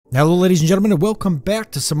Hello ladies and gentlemen, and welcome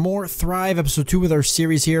back to some more Thrive episode 2 with our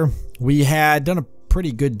series here. We had done a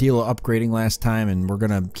pretty good deal of upgrading last time, and we're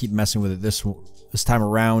gonna keep messing with it this time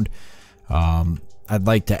around. I'd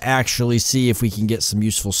like to actually see if we can get some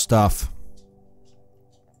useful stuff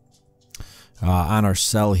on our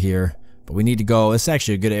cell here, but we need to go. It's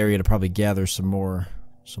actually a good area to probably gather some more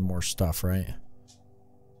stuff, right?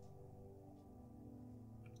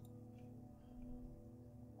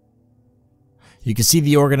 You can see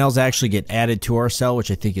the organelles actually get added to our cell, which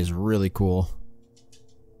I think is really cool.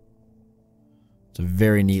 It's a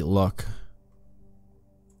very neat look.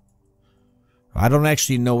 I don't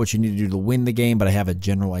actually know what you need to do to win the game, but I have a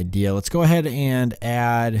general idea. Let's go ahead and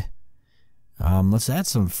add... let's add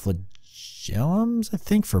some flagellums, I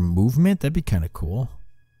think, for movement. That'd be kind of cool.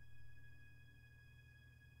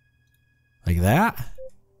 Like that?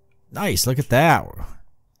 Nice, look at that.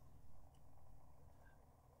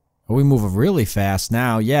 We move really fast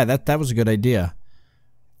now. Yeah, that was a good idea.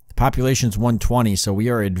 The population's 120, so we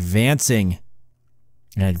are advancing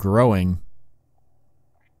and growing.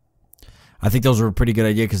 I think those were a pretty good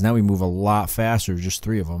idea because now we move a lot faster, just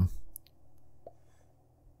 3 of them.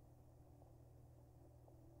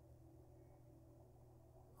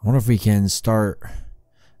 I wonder if we can start...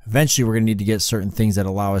 Eventually, we're going to need to get certain things that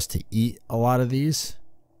allow us to eat a lot of these.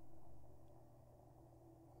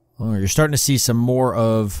 Oh, you're starting to see some more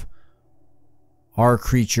of our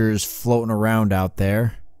creatures floating around out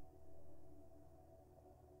there.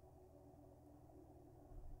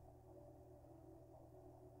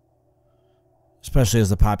 Especially as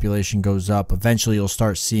the population goes up. Eventually you'll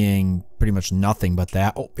start seeing pretty much nothing but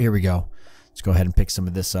that. Oh, here we go. Let's go ahead and pick some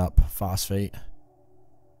of this up. Phosphate.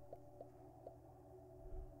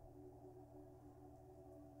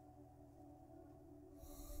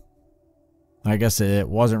 I guess it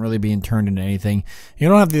wasn't really being turned into anything. You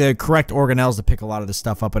don't have the correct organelles to pick a lot of this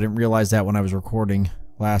stuff up. I didn't realize that when I was recording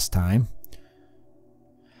last time.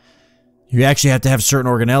 You actually have to have certain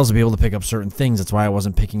organelles to be able to pick up certain things. That's why I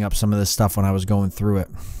wasn't picking up some of this stuff when I was going through it.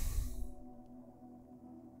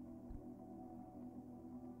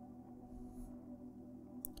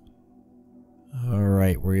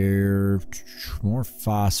 Alright, we're... more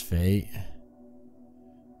phosphate.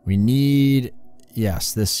 We need...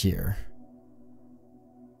 yes, this here.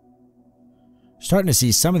 Starting to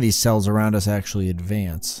see some of these cells around us actually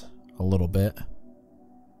advance a little bit.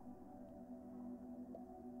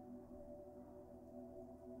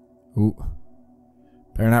 Ooh.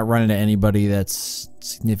 Better not run into anybody that's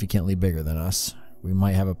significantly bigger than us. We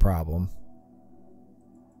might have a problem.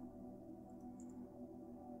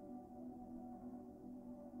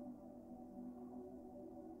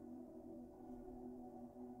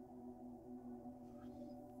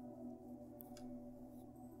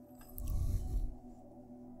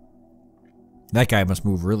 That guy must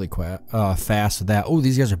move really fast with that. Oh,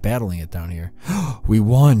 these guys are battling it down here. We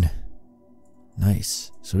won. Nice.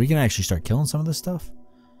 So we can actually start killing some of this stuff?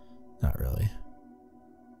 Not really.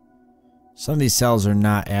 Some of these cells are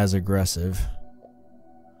not as aggressive.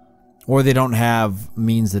 Or they don't have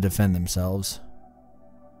means to defend themselves.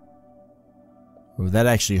 Ooh, that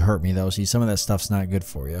actually hurt me though. See, some of that stuff's not good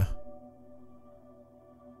for you.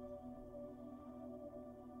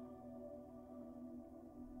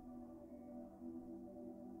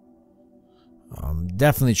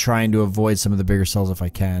 Definitely trying to avoid some of the bigger cells if I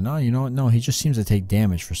can. Oh, you know what? No, he just seems to take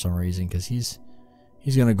damage for some reason because he's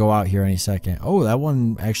going to go out here any second. Oh, that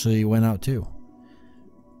one actually went out too.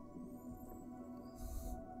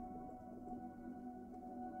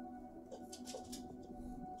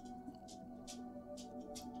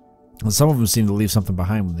 Well, some of them seem to leave something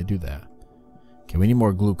behind when they do that. Okay, we need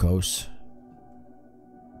more glucose.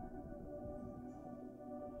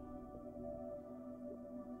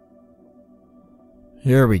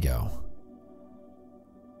 Here we go.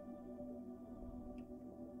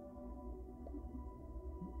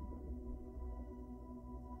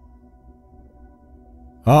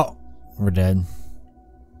 Oh, we're dead.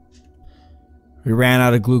 We ran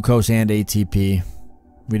out of glucose and ATP.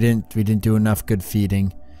 We didn't do enough good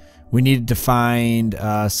feeding. We needed to find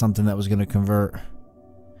something that was going to convert.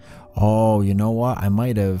 Oh, you know what? I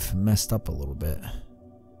might have messed up a little bit.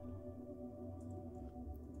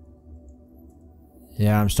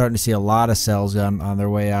 Yeah, I'm starting to see a lot of cells on their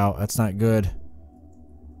way out. That's not good.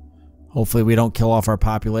 Hopefully we don't kill off our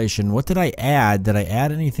population. What did I add? Did I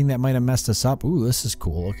add anything that might have messed us up? Ooh, this is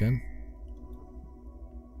cool looking.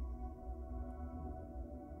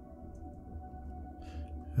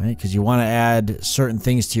 Right, because you want to add certain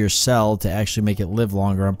things to your cell to actually make it live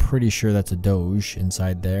longer. I'm pretty sure that's a Doge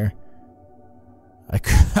inside there.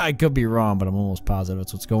 I could be wrong, but I'm almost positive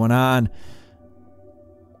that's what's going on.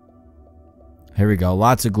 Here we go.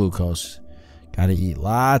 Lots of glucose. Gotta eat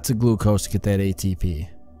lots of glucose to get that ATP.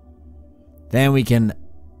 Then we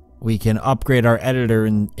can upgrade our editor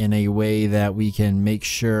in a way that we can make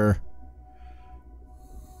sure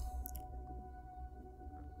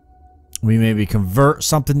we maybe convert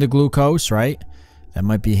something to glucose, right? That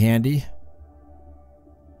might be handy.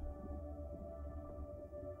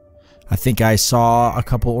 I think I saw a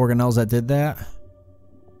couple organelles that did that.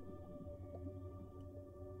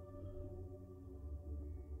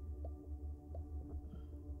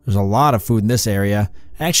 There's a lot of food in this area.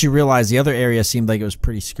 I actually realized the other area seemed like it was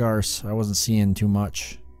pretty scarce. I wasn't seeing too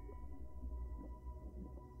much.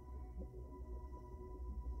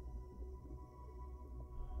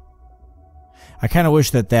 I kind of wish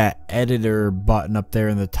that editor button up there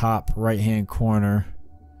in the top right hand corner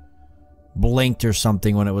blinked or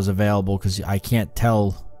something when it was available, because I can't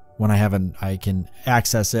tell when I can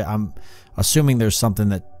access it. I'm assuming there's something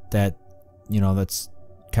that you know, that's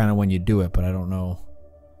kind of when you do it, but I don't know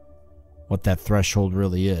what that threshold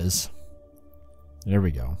really is. There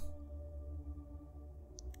we go.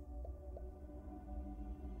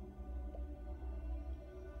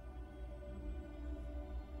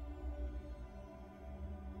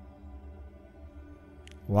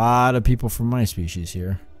 A lot of people from my species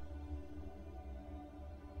here.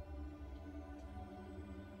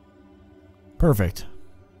 Perfect.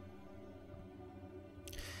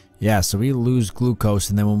 Yeah, so we lose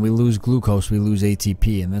glucose, and then when we lose glucose, we lose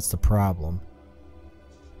ATP, and that's the problem.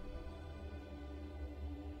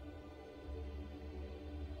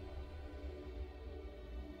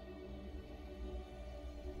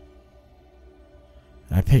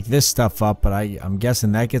 I picked this stuff up, but I'm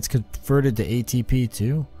guessing that gets converted to ATP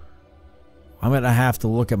too. I'm going to have to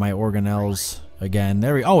look at my organelles again.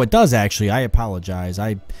 Oh, it does actually. I apologize.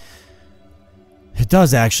 It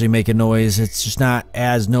does actually make a noise. It's just not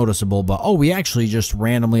as noticeable, but oh, we actually just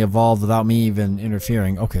randomly evolved without me even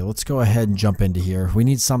interfering. Okay, let's go ahead and jump into here. We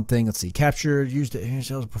need something. Let's see. Capture, used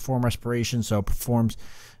to perform respiration, so performs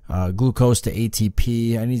glucose to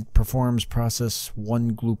ATP. I need performs process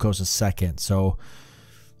 1 glucose a second. So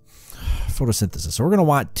photosynthesis. So we're going to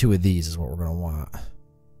want 2 of these is what we're going to want.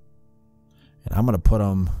 And I'm going to put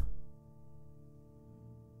them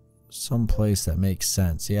someplace that makes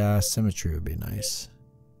sense. Yeah, symmetry would be nice.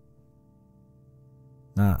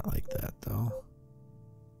 Not like that, though.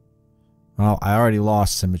 Well, I already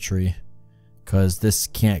lost symmetry because this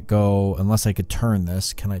can't go unless I could turn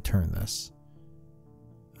this. Can I turn this?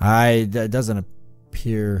 That doesn't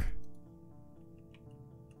appear.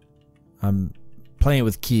 I'm playing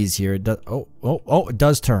with keys here. It does, oh, it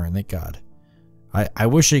does turn. Thank God. I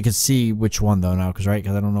wish I could see which one though now, because I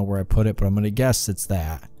don't know where I put it, but I'm gonna guess it's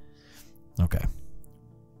that. Okay.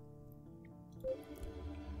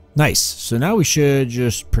 Nice. So now we should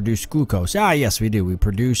just produce glucose. Ah, yes, we do. We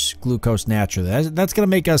produce glucose naturally. That's gonna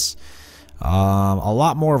make us a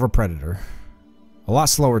lot more of a predator. A lot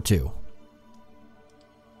slower too.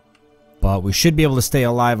 But we should be able to stay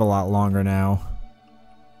alive a lot longer now,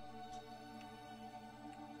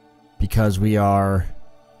 because we are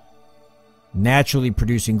naturally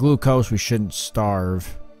producing glucose. We shouldn't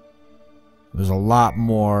starve. There's a lot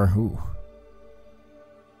more.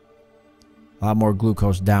 A lot more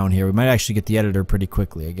glucose down here. We might actually get the editor pretty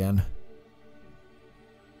quickly again.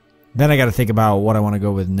 Then I got to think about what I want to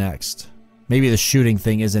go with next. Maybe the shooting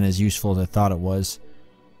thing isn't as useful as I thought it was.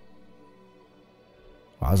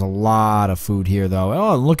 Wow, there's a lot of food here, though.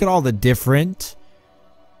 Oh, look at all the different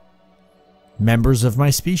members of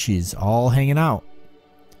my species all hanging out.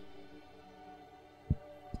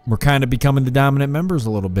 We're kind of becoming the dominant members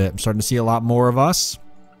a little bit. I'm starting to see a lot more of us.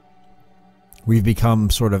 We've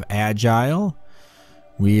become sort of agile.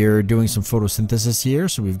 We're doing some photosynthesis here,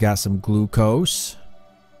 so we've got some glucose.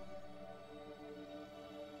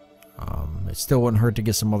 It still wouldn't hurt to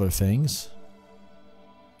get some other things.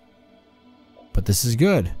 But this is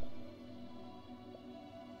good.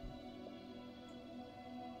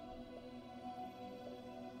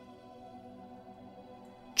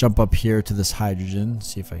 Jump up here to this hydrogen,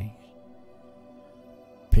 see if I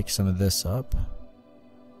pick some of this up.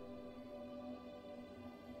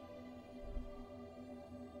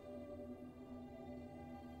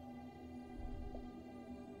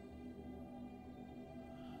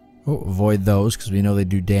 Oh, avoid those because we know they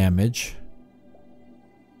do damage.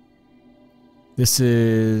 This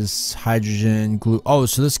is hydrogen, oh,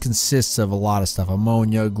 so this consists of a lot of stuff.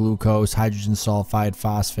 Ammonia, glucose, hydrogen sulfide,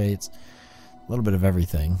 phosphates. A little bit of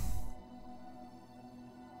everything.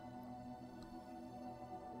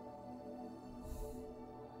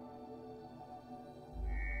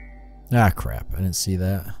 Ah, crap. I didn't see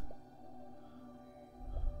that.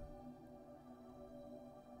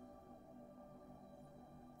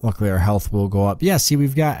 Luckily, our health will go up. Yeah, see,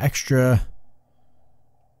 we've got extra...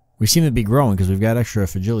 We seem to be growing because we've got extra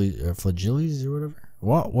flagellis or whatever.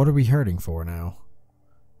 What are we hurting for now?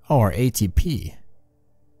 Oh, our ATP.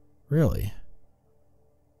 Really?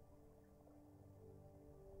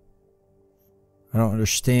 I don't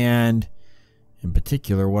understand in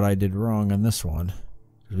particular what I did wrong on this one.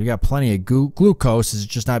 We got plenty of glucose. Is it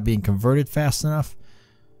just not being converted fast enough?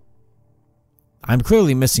 I'm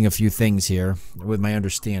clearly missing a few things here with my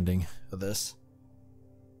understanding of this.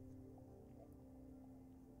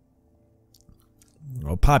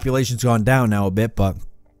 Well, population's gone down now a bit, but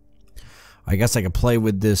I guess I could play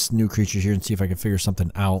with this new creature here and see if I can figure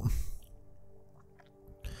something out.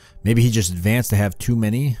 Maybe he just advanced to have too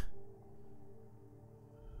many.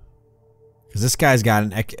 Because this guy's got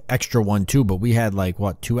an extra one too, but we had like,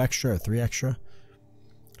 what, 2 extra or 3 extra?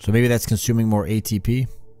 So maybe that's consuming more ATP.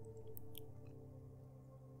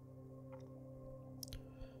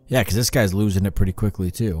 Yeah, because this guy's losing it pretty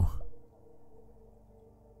quickly too.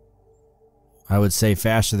 I would say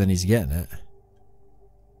faster than he's getting it.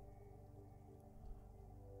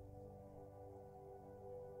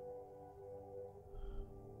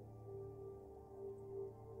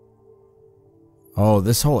 Oh,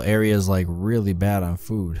 this whole area is like really bad on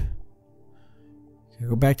food. Can I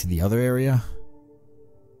go back to the other area?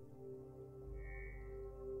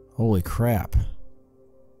 Holy crap.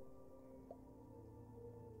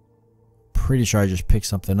 Pretty sure I just picked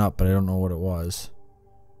something up, but I don't know what it was.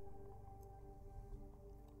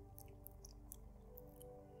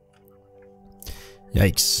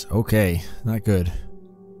 Yikes. Okay, not good.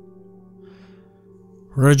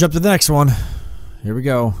 We're gonna jump to the next one. Here we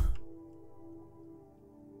go.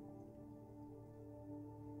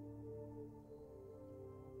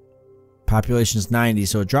 Population is 90,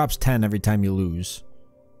 so it drops 10 every time you lose.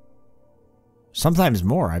 Sometimes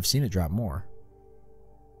more. I've seen it drop more.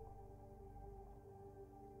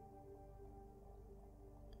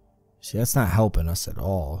 See, that's not helping us at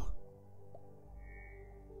all.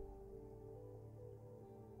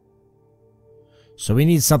 So we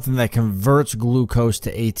need something that converts glucose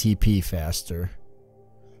to ATP faster.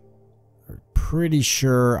 I'm pretty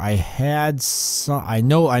sure I had some. I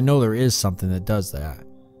know there is something that does that.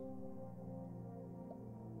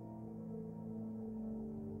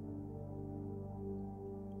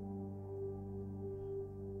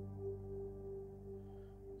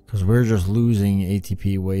 Because we're just losing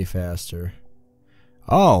ATP way faster.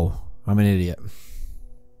 Oh, I'm an idiot.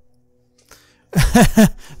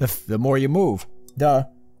 The more you move. Duh.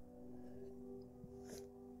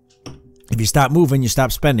 If you stop moving, you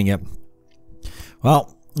stop spending it.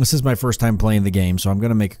 Well, this is my first time playing the game, so I'm going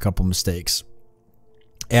to make a couple mistakes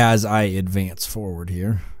as I advance forward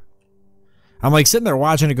here. I'm like sitting there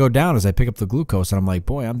watching it go down as I pick up the glucose, and I'm like,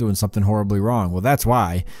 boy, I'm doing something horribly wrong. Well, that's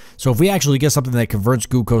why. So if we actually get something that converts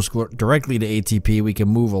glucose directly to ATP, we can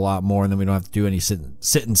move a lot more, and then we don't have to do any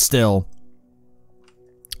sitting still.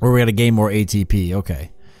 Or we got to gain more ATP.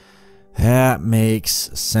 Okay. That makes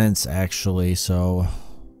sense, actually. So,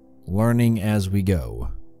 learning as we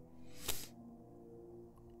go.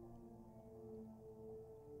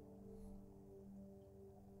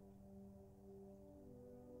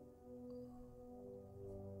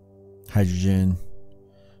 Hydrogen.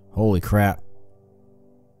 Holy crap.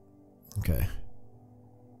 Okay.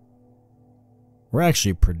 We're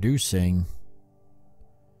actually producing.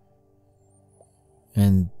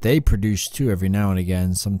 And they produce too every now and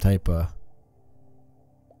again. Some type of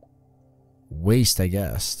waste, I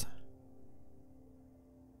guess.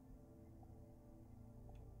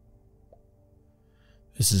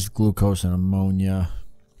 This is glucose and ammonia.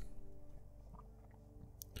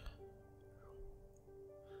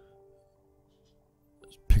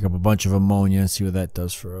 Let's pick up a bunch of ammonia and see what that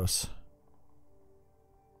does for us.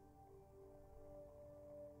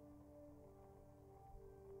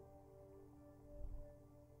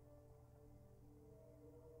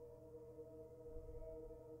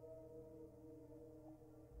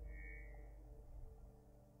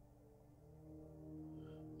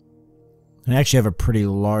 I actually have a pretty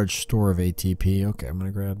large store of ATP. Okay, I'm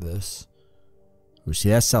going to grab this. Ooh, see,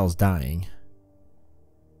 that cell's dying.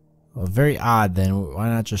 Well, very odd then. Why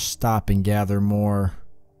not just stop and gather more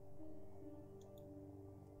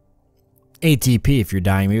ATP if you're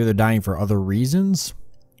dying? Maybe they're dying for other reasons?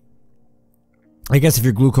 I guess if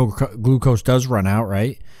your glucose does run out,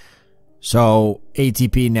 right? So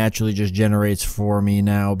ATP naturally just generates for me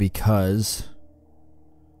now because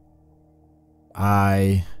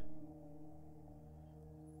I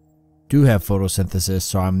do have photosynthesis,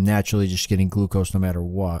 so I'm naturally just getting glucose no matter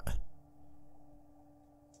what.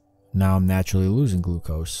 Now I'm naturally losing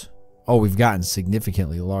glucose. Oh, we've gotten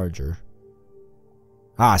significantly larger.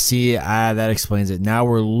 Ah, see, that explains it. Now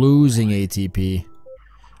we're losing ATP.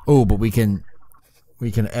 Oh, but we can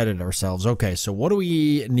edit ourselves. Okay, so what do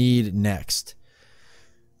we need next?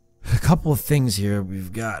 A couple of things here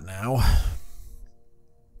we've got now.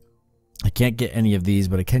 I can't get any of these,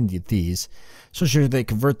 but I can get these. So sure, they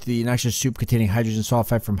convert the noxious soup containing hydrogen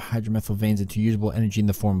sulfide from hydromethyl veins into usable energy in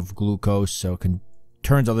the form of glucose. So it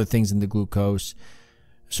turns other things into glucose.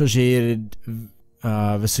 Associated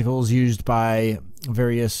vesicles used by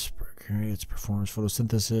various prokaryotes performs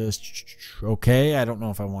photosynthesis. Okay, I don't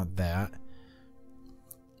know if I want that.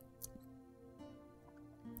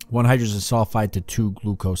 1 hydrogen sulfide to 2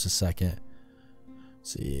 glucose a second.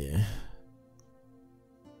 Let's see.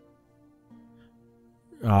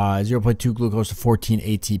 0.2 glucose to 14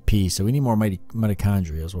 ATP. So we need more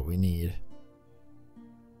mitochondria is what we need.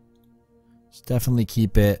 Let's definitely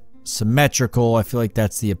keep it symmetrical. I feel like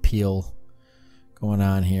that's the appeal going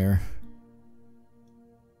on here.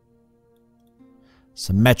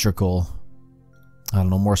 Symmetrical. I don't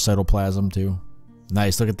know, more cytoplasm too.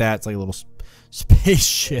 Nice, look at that. It's like a little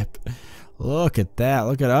spaceship. Look at that.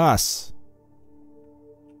 Look at us.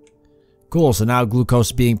 Cool, so now glucose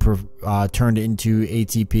is being turned into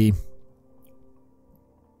ATP.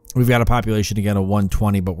 We've got a population again of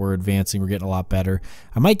 120, but we're advancing. We're getting a lot better.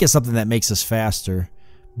 I might get something that makes us faster.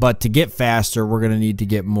 But to get faster, we're going to need to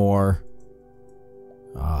get more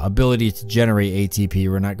ability to generate ATP.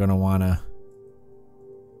 We're not going to want to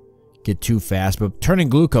get too fast. But turning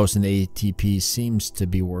glucose into ATP seems to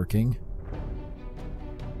be working.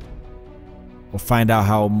 We'll find out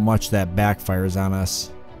how much that backfires on us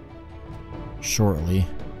shortly.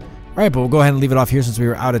 Alright, but we'll go ahead and leave it off here since we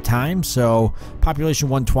were out of time. So, population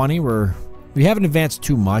 120, we haven't advanced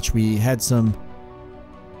too much. We had some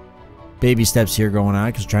baby steps here going on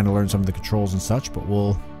because we're trying to learn some of the controls and such, but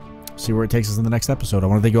we'll see where it takes us in the next episode. I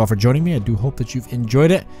want to thank you all for joining me. I do hope that you've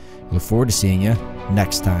enjoyed it. I look forward to seeing you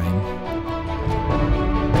next time.